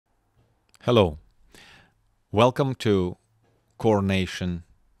Hello, welcome to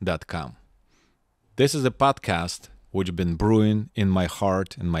coronation.com. This is a podcast which has been brewing in my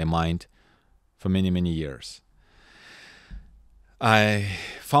heart and my mind for many, many years. I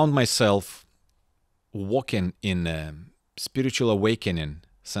found myself walking in a spiritual awakening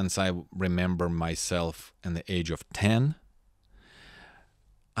since I remember myself in the age of 10.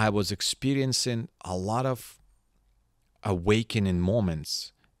 I was experiencing a lot of awakening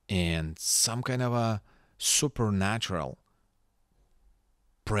moments and some kind of a supernatural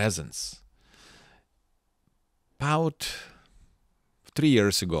presence. About 3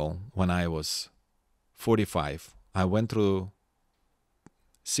 years ago, when I was 45, I went through a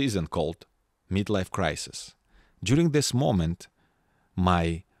season called midlife crisis. During this moment,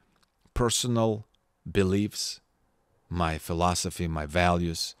 my personal beliefs, my philosophy, my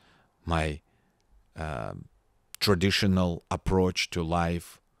values, my traditional approach to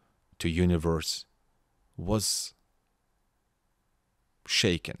life, to universe was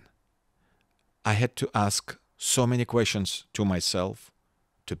shaken. I had to ask so many questions to myself,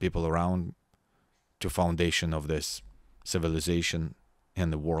 to people around, to foundation of this civilization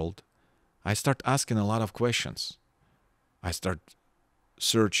and the world. I start asking a lot of questions. I start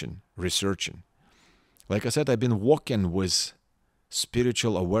searching, researching. Like I said, I've been walking with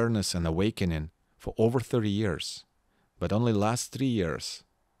spiritual awareness and awakening for over 30 years. But only last 3 years,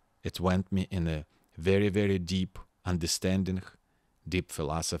 it went me in a very, very deep understanding, deep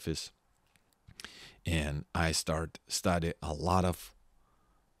philosophies. And I start study a lot of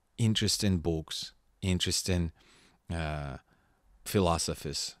interesting books, interesting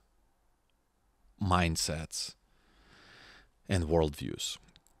philosophies, mindsets, and worldviews.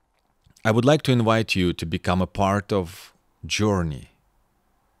 I would like to invite you to become a part of journey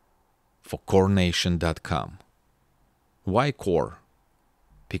for coronation.com. Why core?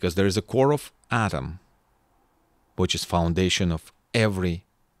 Because there is a core of atom, which is foundation of every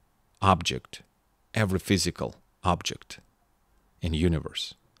object, every physical object in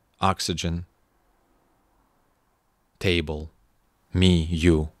universe. Oxygen, table, me,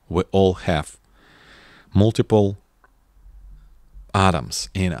 you, we all have multiple atoms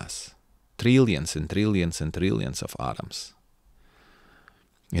in us. Trillions and trillions and trillions of atoms.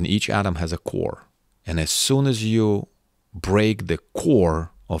 And each atom has a core. And as soon as you break the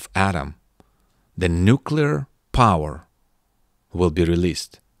core of atom, the nuclear power will be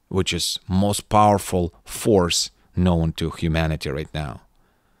released, which is most powerful force known to humanity right now.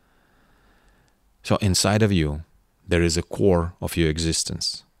 So inside of you, there is a core of your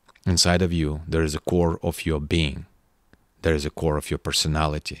existence. Inside of you, there is a core of your being. There is a core of your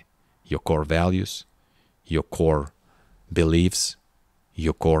personality, your core values, your core beliefs,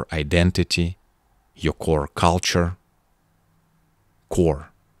 your core identity, your core culture. Core.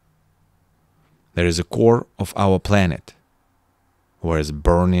 There is a core of our planet, where is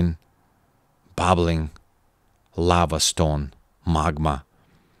burning, bubbling lava stone, magma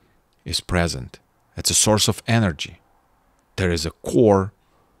is present. It's a source of energy. There is a core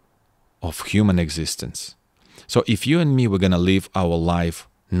of human existence. So if you and me were going to live our life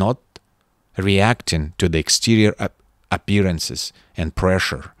not reacting to the exterior appearances and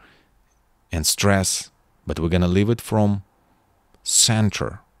pressure and stress, but we're going to live it from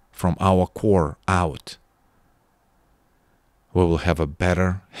center, from our core out, we will have a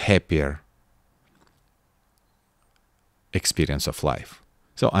better, happier experience of life.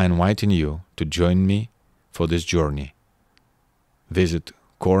 So I'm inviting you to join me for this journey. Visit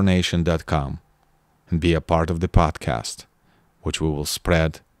coronation.com and be a part of the podcast, which we will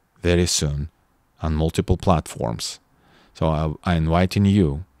spread very soon on multiple platforms. So I'm inviting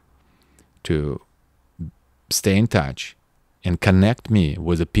you to stay in touch and connect me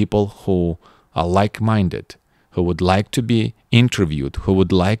with the people who are like-minded, who would like to be interviewed, who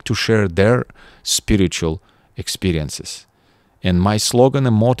would like to share their spiritual experiences. And my slogan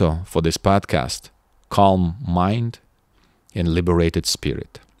and motto for this podcast, calm mind and liberated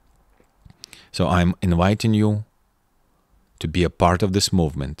spirit. So I'm inviting you to be a part of this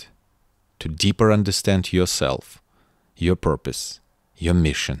movement, to deeper understand yourself, your purpose, your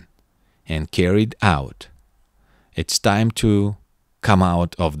mission, and carry it out. It's time to come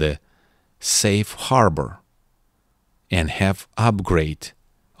out of the safe harbor and have upgrade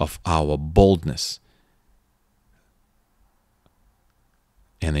of our boldness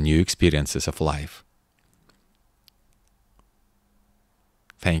and the new experiences of life.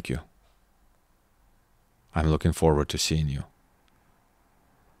 Thank you. I'm looking forward to seeing you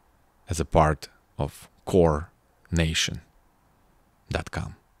as a part of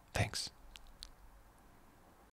coronation.com. Thanks.